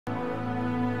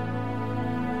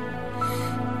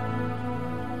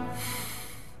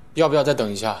要不要再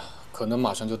等一下？可能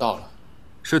马上就到了。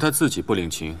是他自己不领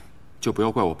情，就不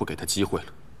要怪我不给他机会了。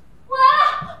我来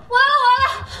了，我来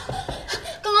了！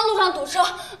刚刚路上堵车，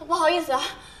不好意思啊。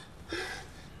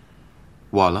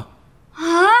晚了。啊？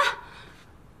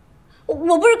我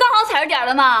不是刚好踩着点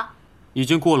的吗？已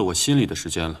经过了我心里的时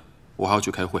间了，我还要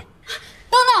去开会。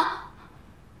等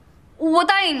等，我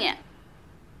答应你，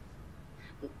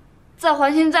在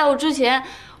还清债务之前，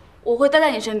我会待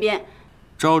在你身边。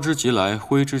招之即来，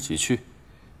挥之即去。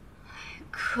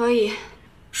可以。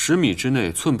10米之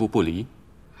内，寸步不离。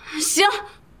行。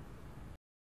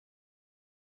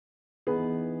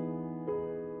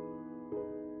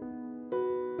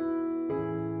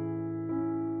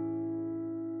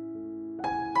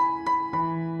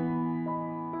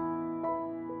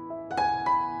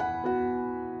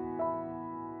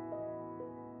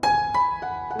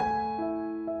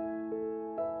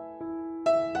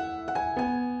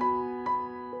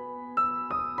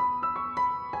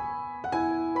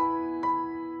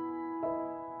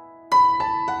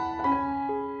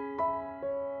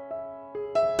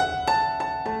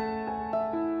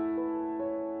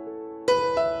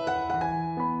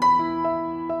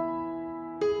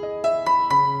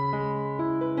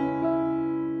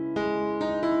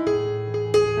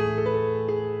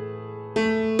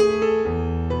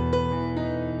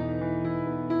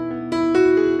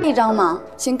一张吗？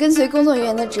请跟随工作人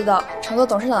员的指导，乘坐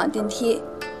董事长的电梯。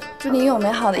祝你拥有美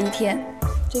好的一天。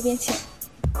这边请。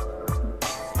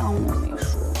当我没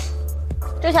说。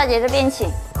周小姐这边请。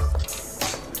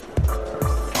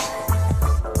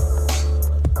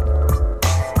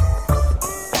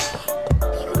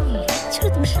一个女人去了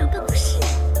董事长办公室。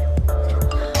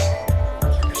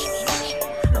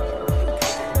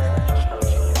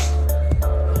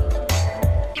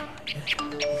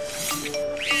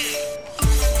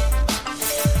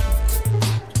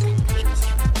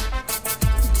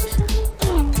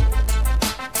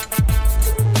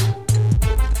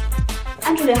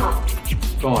 助理好，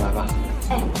跟我来吧。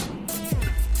哎，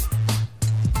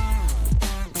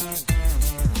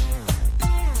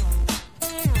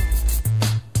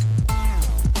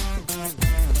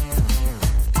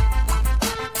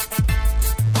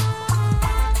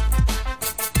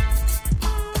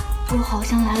我好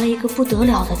像来了一个不得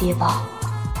了的地方，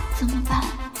怎么办？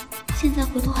现在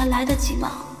回头还来得及吗？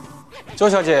周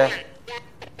小姐，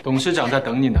董事长在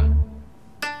等你呢。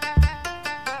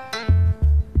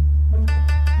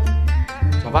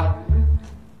 走吧。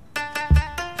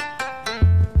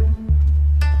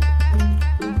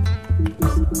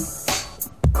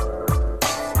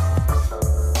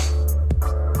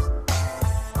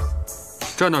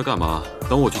站那儿干嘛？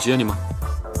等我去接你吗？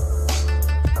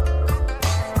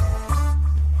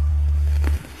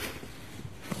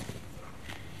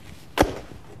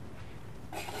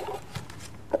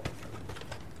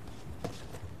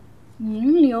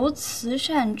名流慈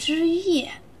善之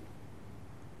夜。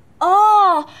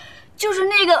 哦，就是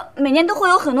那个每年都会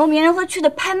有很多名人会去的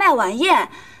拍卖晚宴。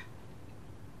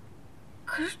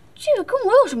可是这个跟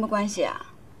我有什么关系啊？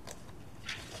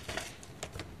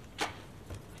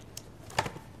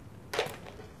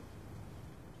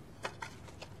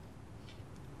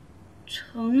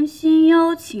诚心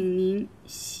邀请您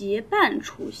协办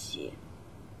出席。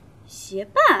协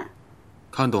办？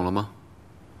看懂了吗？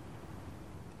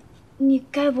你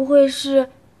该不会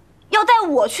是要带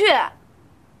我去？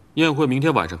 宴会明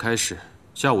天晚上开始，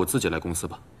下午自己来公司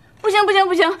吧。不行不行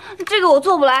不行，这个我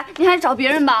做不来，你还是找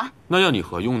别人吧。那要你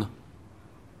何用呢？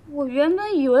我原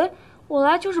本以为我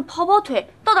来就是跑跑腿、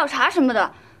倒倒茶什么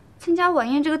的，参加晚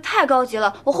宴这个太高级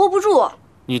了，我 hold 不住。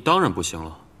你当然不行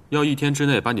了，要1天之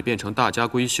内把你变成大家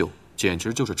闺秀，简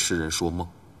直就是痴人说梦。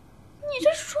你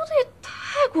这说的也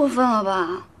太过分了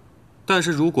吧？但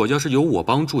是如果要是有我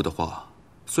帮助的话，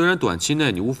虽然短期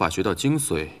内你无法学到精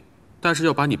髓。 但是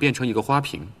要把你变成一个花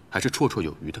瓶，还是绰绰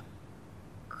有余的。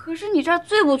可是你这儿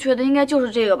最不缺的应该就是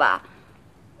这个吧？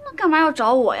那干嘛要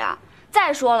找我呀？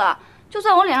再说了，就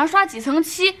算我脸上刷几层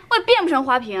漆，我也变不成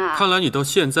花瓶啊！看来你到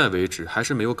现在为止还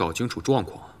是没有搞清楚状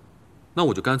况。那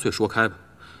我就干脆说开吧，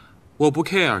我不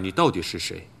care 你到底是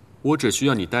谁，我只需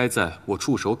要你待在我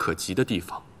触手可及的地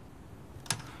方。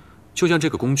就像这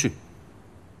个工具，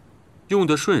用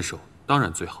得顺手当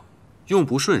然最好，用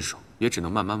不顺手也只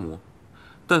能慢慢磨。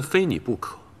 但非你不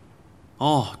可。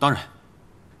哦，当然，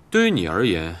对于你而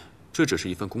言，这只是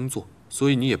一份工作，所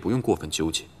以你也不用过分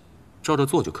纠结，照着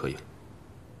做就可以了。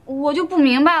我就不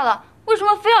明白了，为什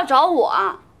么非要找我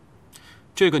啊？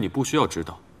这个你不需要知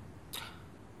道。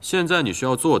现在你需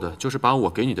要做的就是把我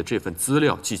给你的这份资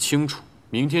料记清楚。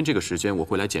明天这个时间我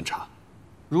会来检查。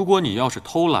如果你要是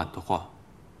偷懒的话，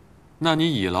那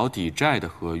你以劳抵债的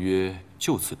合约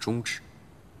就此终止。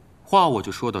话我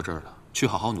就说到这儿了，去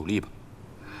好好努力吧。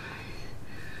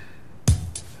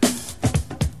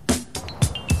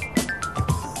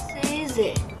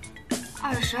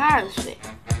22岁，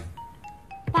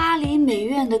巴黎美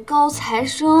院的高材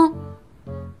生，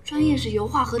专业是油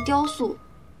画和雕塑，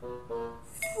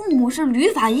父母是旅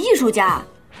法艺术家，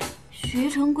学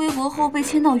成归国后被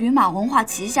签到云马文化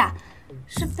旗下，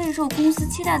是备受公司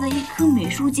期待的一颗美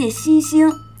术界新星。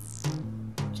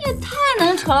这也太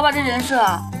能扯了吧，这人设！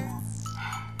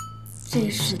这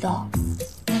世道，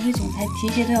连给总裁提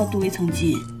鞋都要镀一层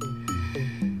金。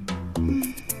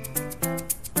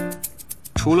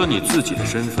除了你自己的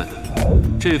身份，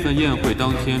这份宴会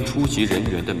当天出席人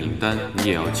员的名单你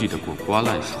也要记得滚瓜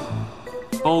烂熟，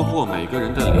包括每个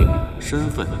人的脸、身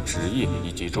份、职业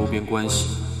以及周边关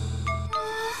系。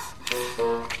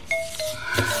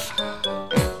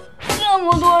这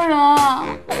么多人，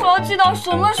我要记到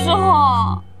什么时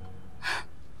候？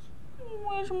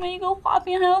为什么一个花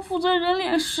瓶还要负责人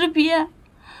脸识别？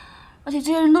而且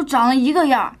这些人都长得一个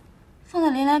样，放在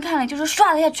连连看里就是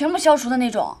唰的一下全部消除的那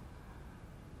种。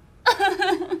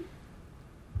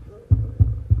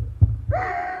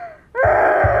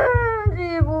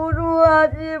记不住啊，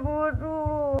记不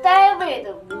住。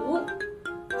David Wu，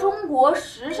中国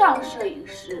时尚摄影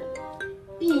师，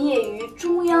毕业于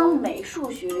中央美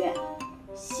术学院，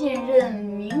现任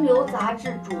名流杂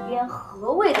志主编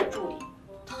何卫的助理。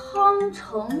汤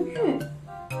成玉，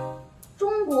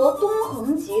中国东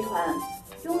恒集团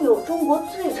拥有中国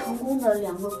最成功的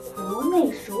2个国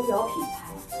内手表品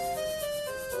牌。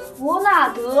伯纳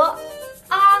德·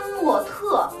阿诺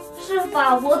特是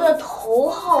法国的头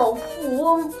号富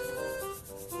翁。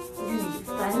李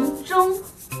凡征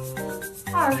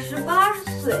，28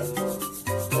岁。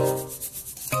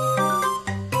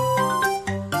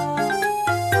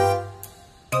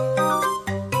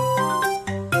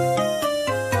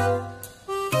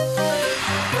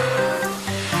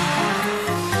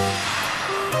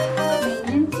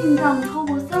每年进账超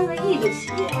过3个亿的企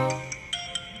业。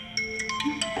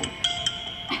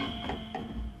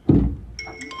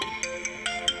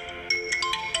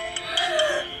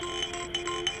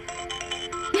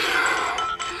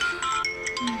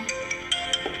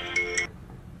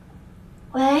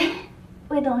喂，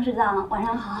魏董事长，晚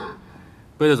上好。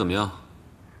背的怎么样？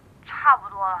差不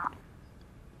多了。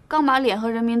刚把脸和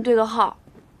人名对个号。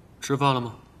吃饭了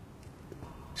吗？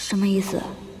什么意思？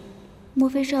莫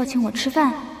非是要请我吃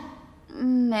饭？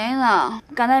没呢，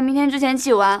赶在明天之前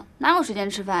寄完，哪有时间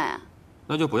吃饭呀？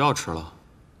那就不要吃了。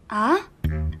啊？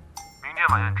明天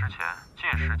晚宴之前禁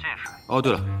食禁水。哦，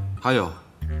对了，还有，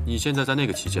你现在在那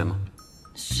个期间吗？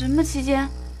什么期间？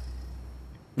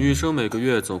女生每个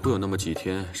月总会有那么几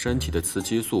天，身体的雌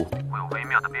激素会有微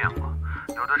妙的变化，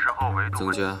有的时候维度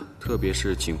增加，特别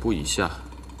是颈部以下、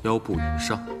腰部以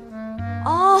上。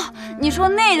哦，你说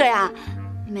那个呀？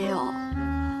没有。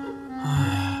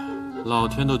唉，老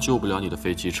天都救不了你的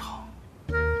飞机场。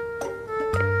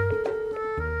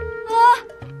啊！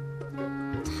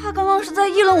他刚刚是在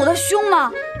议论我的胸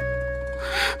吗？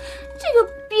这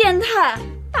个变态，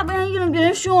大半夜议论别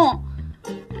人胸。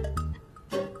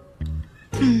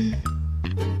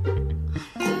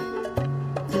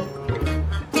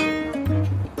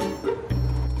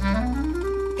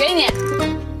给你。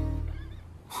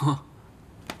哼，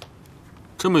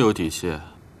这么有底气，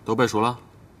都背熟了？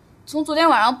从昨天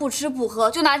晚上不吃不喝，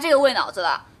就拿这个喂脑子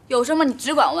了。有什么你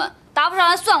只管问，答不上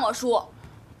来算我输。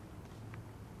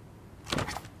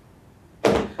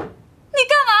你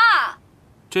干嘛？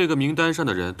这个名单上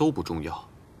的人都不重要，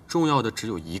重要的只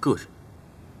有一个人。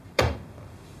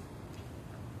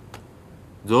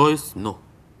Zoe Snow，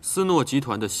 斯诺集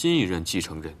团的新一任继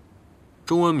承人，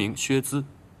中文名薛姿，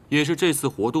也是这次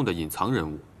活动的隐藏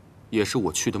人物，也是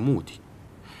我去的目的。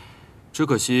只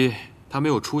可惜他没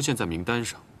有出现在名单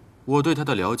上，我对他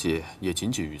的了解也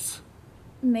仅仅于此。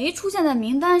没出现在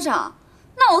名单上，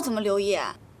那我怎么留意？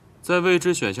在未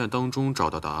知选项当中找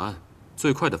到答案，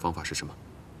最快的方法是什么？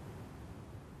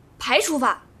排除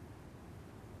法。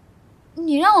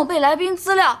你让我背来宾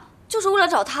资料，就是为了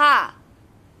找他？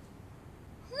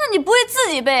那你不会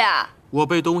自己背啊？我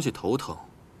背东西头疼，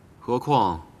何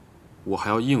况我还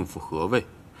要应付何卫，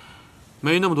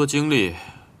没那么多精力。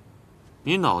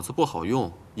你脑子不好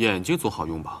用，眼睛总好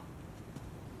用吧？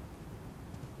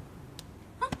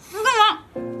你干嘛？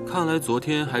看来昨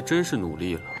天还真是努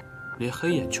力了，连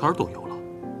黑眼圈都有了。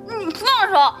你放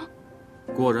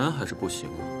手！果然还是不行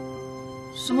啊。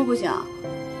什么不行？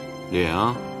脸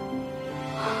啊！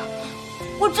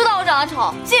我知道我长得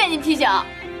丑，谢谢你提醒。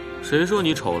谁说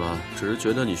你丑了？只是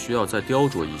觉得你需要再雕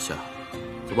琢一下。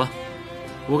走吧，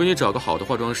我给你找个好的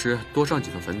化妆师，多上几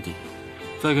层粉底，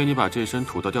再给你把这身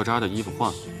土到掉渣的衣服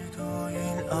换了。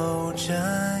偶着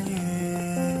雨，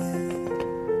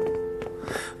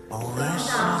偶尔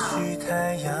失去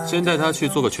太阳。先带她去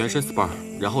做个全身 SPA，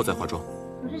 然后再化妆。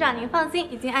董事长，您放心，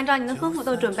已经按照您的吩咐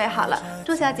都准备好了。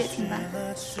周小姐，请办。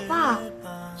爸，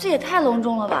这也太隆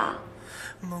重了吧！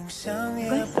梦想也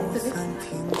不曾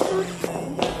停止。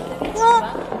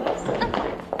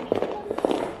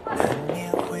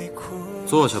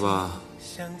坐下吧。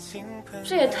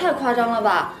这也太夸张了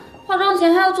吧！化妆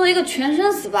前还要做一个全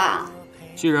身 SPA。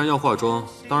既然要化妆，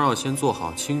当然要先做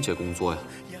好清洁工作呀。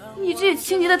你这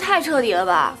清洁的太彻底了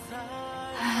吧！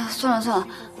哎呀，算了算了，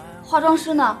化妆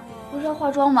师呢？不是要化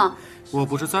妆吗？我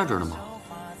不是在这儿呢吗？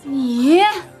你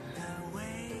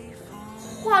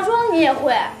化妆你也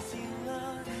会？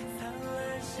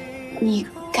你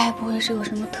该不会是有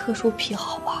什么特殊癖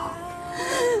好吧？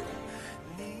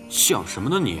想什么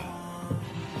呢你？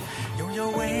拥有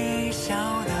微笑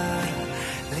的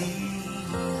力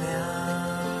量。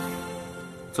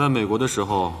在美国的时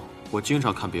候，我经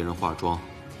常看别人化妆，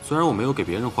虽然我没有给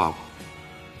别人化过，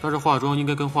但是化妆应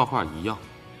该跟画画一样，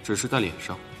只是在脸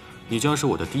上。你将是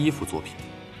我的第一幅作品。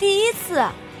第一次？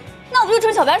那我不就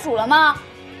成小白鼠了吗？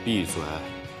闭嘴！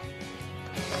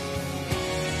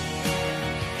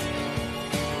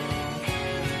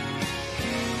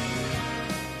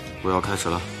我要开始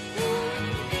了。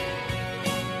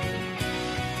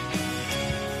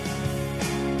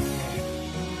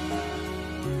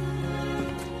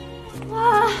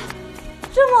哇，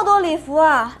这么多礼服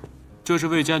啊！这是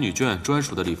魏家女眷专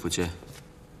属的礼服间。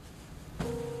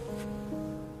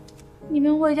你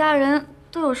们魏家人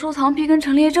都有收藏癖跟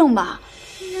陈列症吧？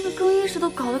连个更衣室都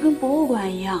搞得跟博物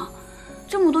馆一样。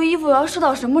这么多衣服我要试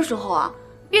到什么时候啊？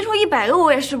编出100个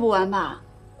我也试不完吧？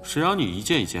谁让你一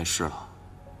件一件试了？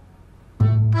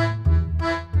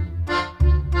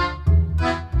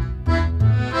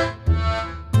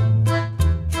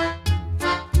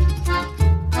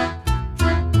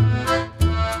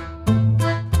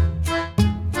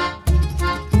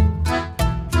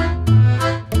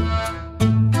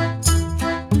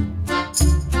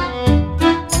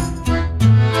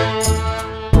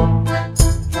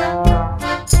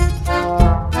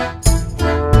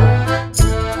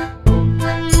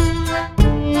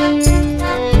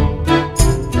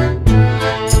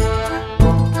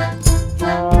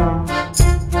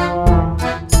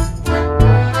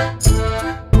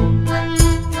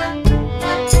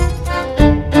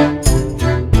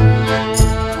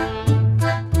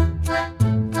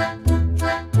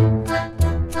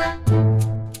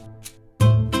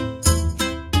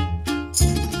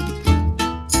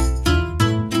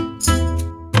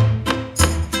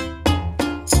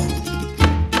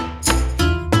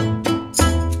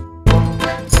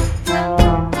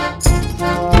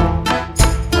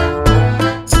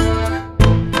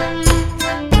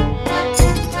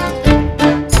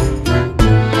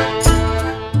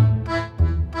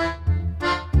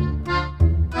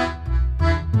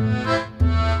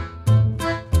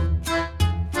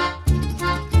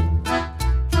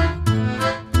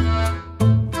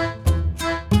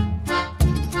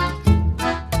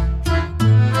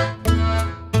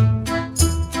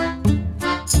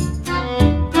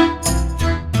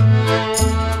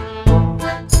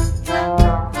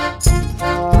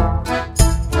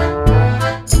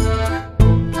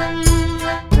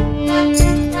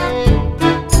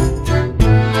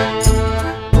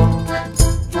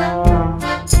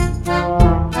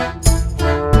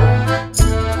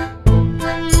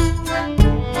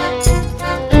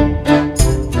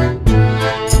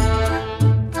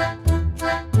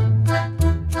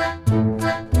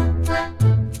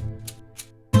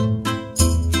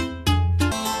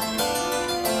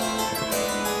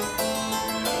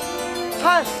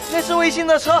看，那是卫星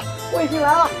的车，卫星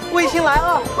来了，卫星来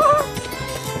了！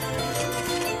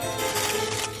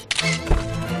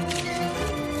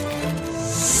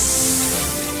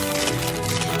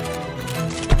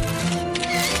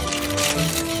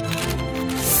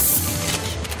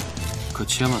可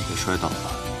千万别摔倒了，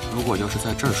如果要是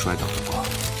在这儿摔倒的话，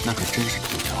那可真是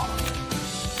头条了。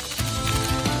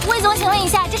魏总，请问一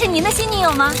下，这是您的新女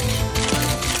友吗？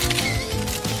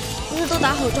不是都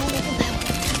打好招呼不来吗？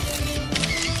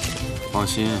放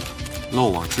心，漏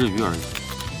网之鱼而已，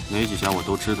哪几家我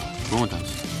都知道，不用担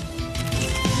心。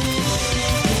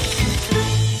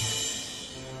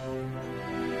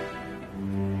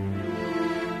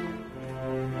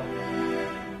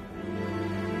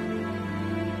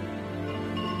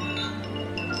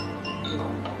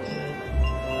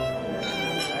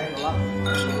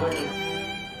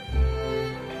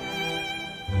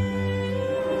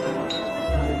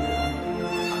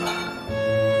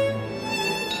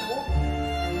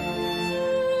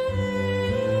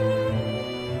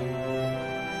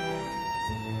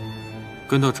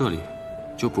跟到这里，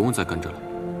就不用再跟着了。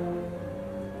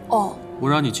哦，我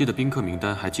让你记的宾客名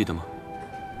单还记得吗？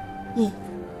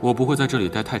我不会在这里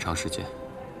待太长时间，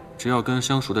只要跟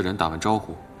相熟的人打完招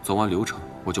呼，走完流程，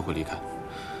我就会离开。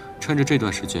趁着这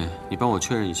段时间，你帮我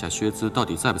确认一下薛姿到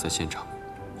底在不在现场，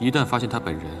一旦发现他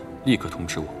本人，立刻通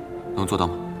知我，能做到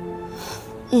吗？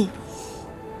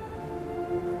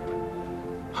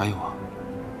还有啊，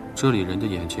这里人的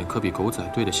眼睛可比狗仔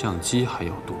队的相机还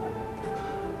要多。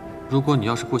如果你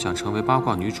要是不想成为八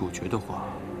卦女主角的话，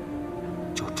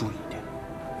就注意一点。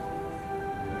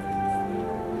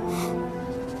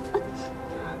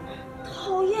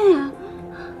讨厌呀！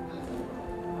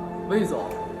魏总，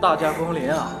大驾光临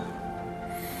啊！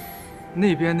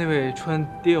那边那位穿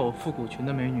蝶藕复古裙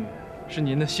的美女，是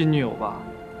您的新女友吧？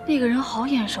那个人好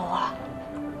眼熟啊，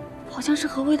好像是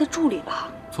何薇的助理吧？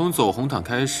从走红毯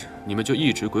开始，你们就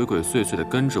一直鬼鬼祟祟地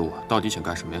跟着我，到底想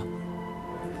干什么呀？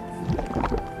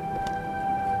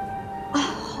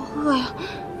好饿呀，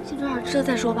先找点吃的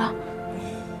再说吧。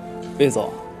魏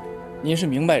总，您是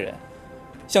明白人，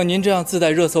像您这样自带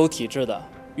热搜体质的，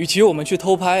与其我们去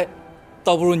偷拍，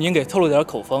倒不如您给透露点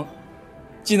口风，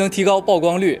既能提高曝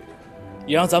光率，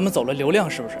也让咱们走了流量，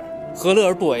是不是？何乐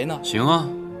而不为呢？行啊，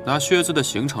拿薛姿的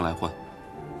行程来换。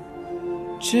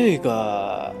这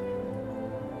个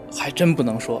还真不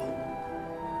能说。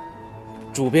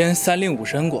主编三令五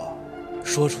申过，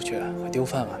说出去会丢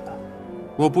饭碗的。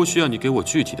我不需要你给我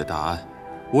具体的答案，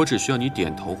我只需要你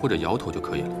点头或者摇头就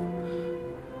可以了。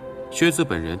薛姿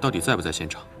本人到底在不在现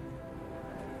场？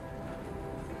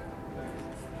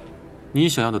你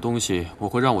想要的东西，我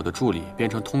会让我的助理变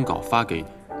成通稿发给你，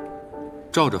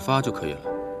照着发就可以了，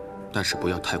但是不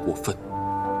要太过分。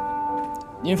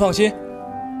您放心。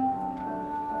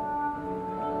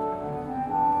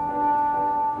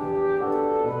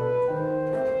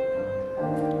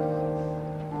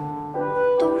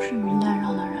都是名单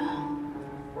上的人，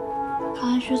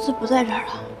看来薛姿不在这儿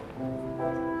了。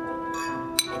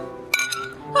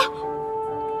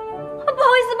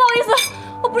不好意思，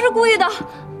我不是故意的，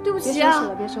对不起啊。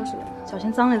别收拾了，小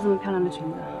心脏了这么漂亮的裙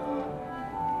子。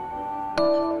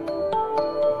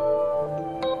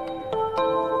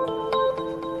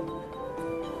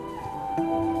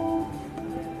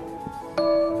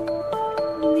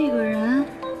那个人，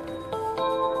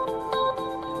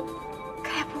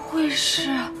该不会是……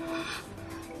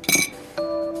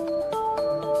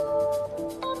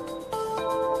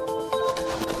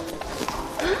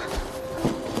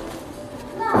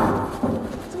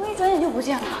怎么一转眼就不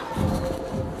见了？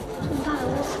这么大的屋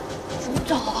子，怎么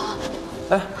找啊？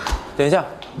哎，等一下，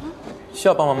需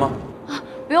要帮忙吗？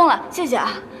不用了，谢谢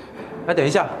啊。哎，等一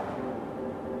下，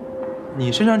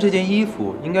你身上这件衣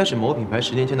服应该是某品牌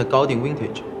10年前的高定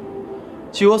vintage。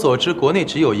据我所知，国内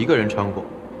只有一个人穿过，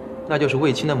那就是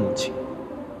卫青的母亲，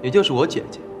也就是我姐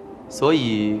姐。所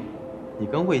以，你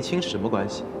跟卫青是什么关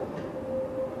系？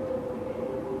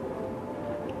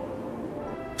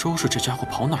周氏这家伙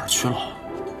跑哪儿去了？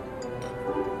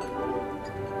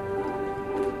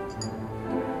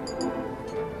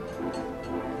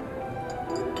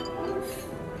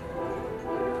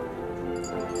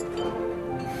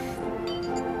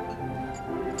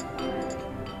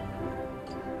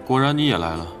果然你也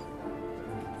来了。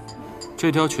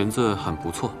这条裙子很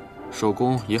不错，手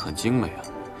工也很精美啊，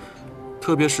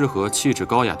特别适合气质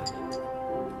高雅的你。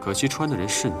可惜穿的人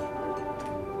是你。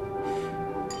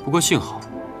不过幸好，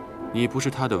你不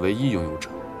是它的唯一拥有者，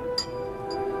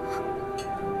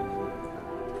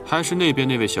还是那边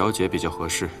那位小姐比较合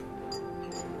适。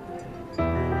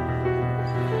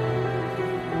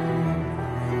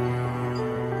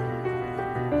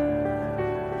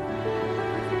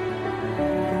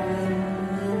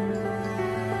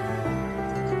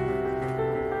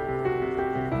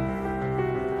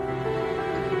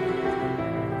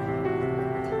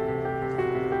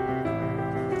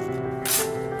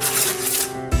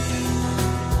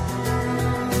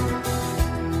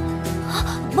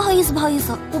不好意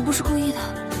思，我不是故意的。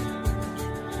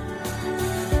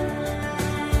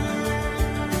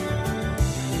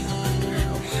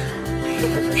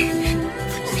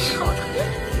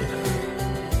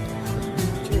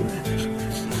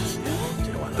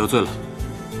得罪了。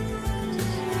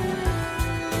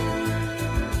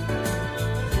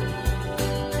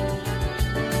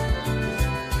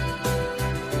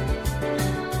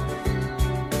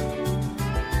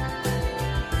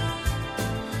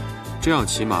这样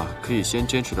起码可以先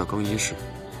坚持到更衣室。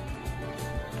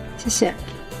谢谢。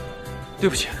对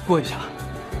不起，过一下。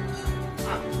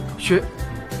薛，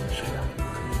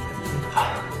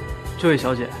这位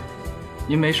小姐，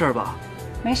您没事吧？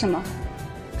没什么，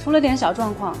出了点小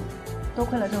状况，多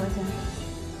亏了这位先生。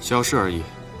小事而已，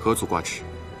何足挂齿，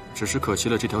只是可惜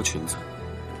了这条裙子。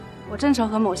我正愁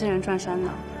和某些人转山呢，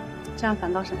这样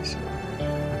反倒省事。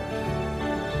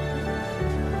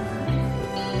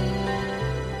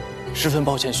十分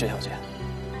抱歉，薛小姐，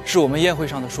是我们宴会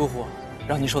上的疏忽，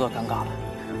让您受到尴尬了。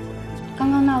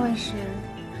刚刚那位是？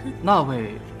那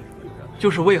位，就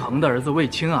是魏恒的儿子魏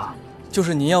青啊，就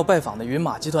是您要拜访的云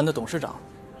马集团的董事长。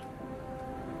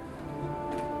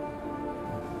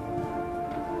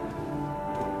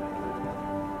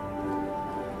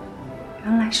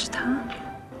原来是他。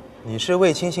你是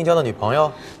魏青新交的女朋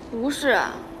友？不是，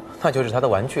那就是他的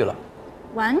玩具了。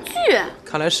玩具？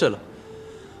看来是了。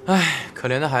唉，可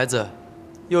怜的孩子，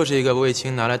又是一个魏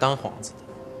青拿来当幌子的。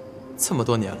这么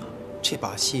多年了，这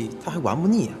把戏他还玩不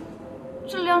腻啊？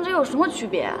这两者有什么区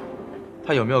别啊？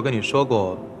他有没有跟你说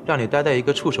过，让你待在一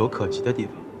个触手可及的地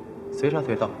方，随传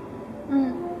随到？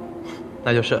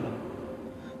那就是了。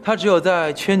他只有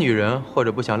在缺女人或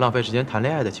者不想浪费时间谈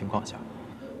恋爱的情况下，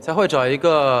才会找一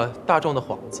个大众的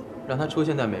幌子，让他出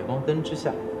现在镁光灯之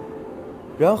下，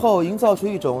然后营造出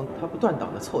一种他不断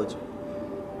档的错觉，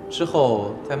之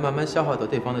后再慢慢消耗掉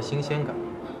对方的新鲜感，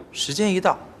时间一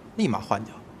到，立马换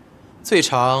掉，最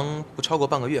长不超过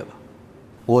半个月吧。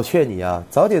我劝你啊，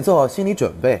早点做好心理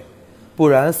准备，不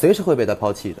然随时会被他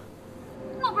抛弃的。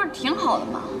那不是挺好的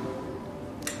吗？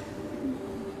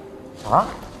啊？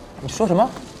你说什么？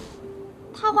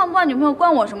他换不换女朋友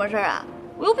关我什么事儿啊？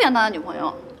我又不想当他女朋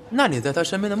友。那你在他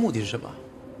身边的目的是什么？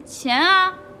钱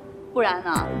啊，不然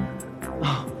呢？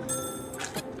啊，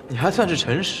你还算是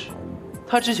诚实。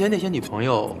他之前那些女朋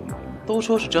友都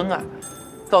说是真爱，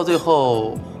到最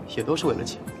后也都是为了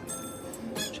钱。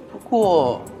只不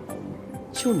过，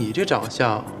就你这长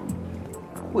相，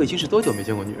我已经是多久没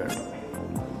见过女人了？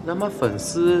能把粉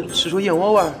丝吃出燕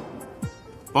窝味儿？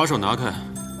把手拿开。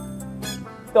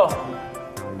哟，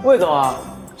魏总啊，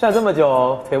站这么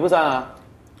久腿不酸啊？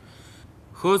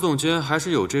何总监还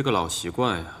是有这个老习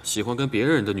惯呀，喜欢跟别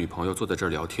人的女朋友坐在这儿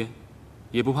聊天，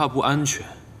也不怕不安全。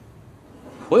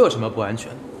我有什么不安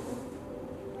全？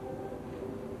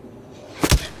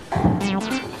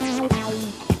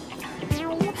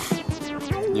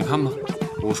你看吧，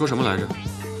我说什么来着？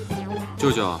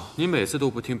舅舅，你每次都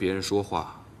不听别人说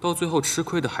话，到最后吃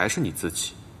亏的还是你自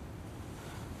己。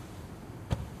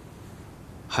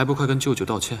还不快跟舅舅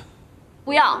道歉？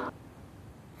不要。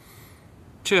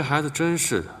这孩子真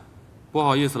是的，不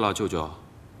好意思了，舅舅，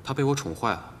他被我宠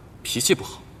坏了，脾气不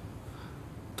好。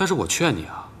但是我劝你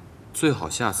啊，最好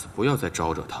下次不要再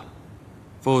招惹他了，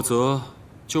否则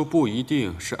就不一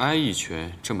定是挨一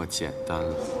拳这么简单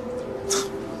了。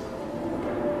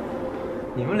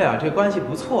你们俩这关系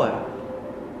不错呀。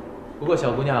不过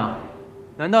小姑娘，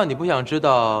难道你不想知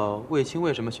道魏青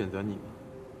为什么选择你吗？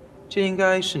这应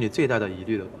该是你最大的疑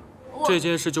虑了吧？这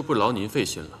件事就不劳您费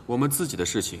心了，我们自己的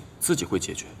事情自己会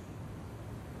解决。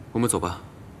我们走吧，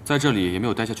在这里也没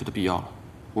有待下去的必要了，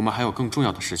我们还有更重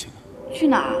要的事情呢。去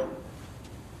哪儿？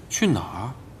去哪儿？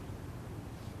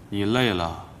你累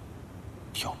了，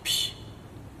调皮。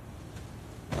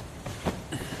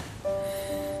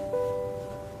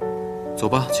走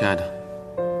吧，亲爱的。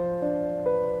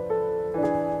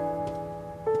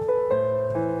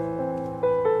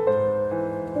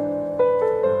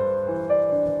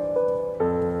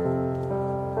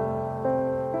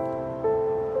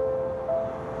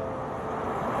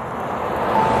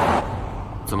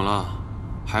怎么了？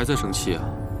还在生气啊？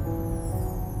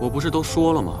我不是都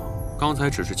说了吗？刚才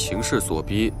只是情势所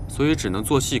逼，所以只能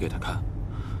做戏给他看。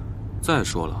再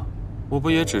说了，我不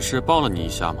也只是抱了你一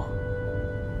下吗？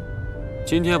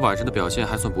今天晚上的表现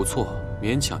还算不错，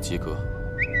勉强及格。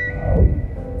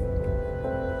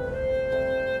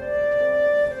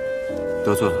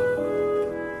得罪了。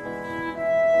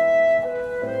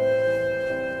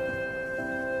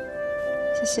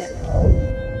谢谢。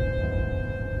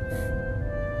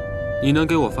你能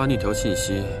给我发那条信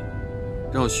息，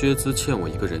让薛姿欠我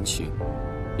一个人情，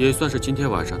也算是今天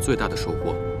晚上最大的收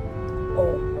获。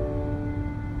哦。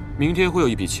明天会有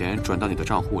一笔钱转到你的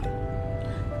账户里。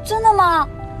真的吗？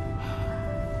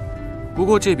不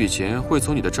过这笔钱会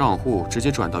从你的账户直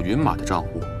接转到云马的账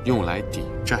户，用来抵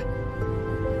债。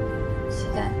期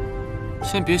待。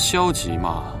先别消极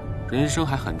嘛，人生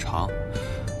还很长。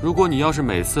如果你要是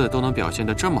每次都能表现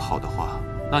得这么好的话，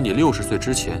那你60岁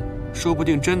之前，说不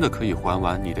定真的可以还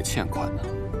完你的欠款呢。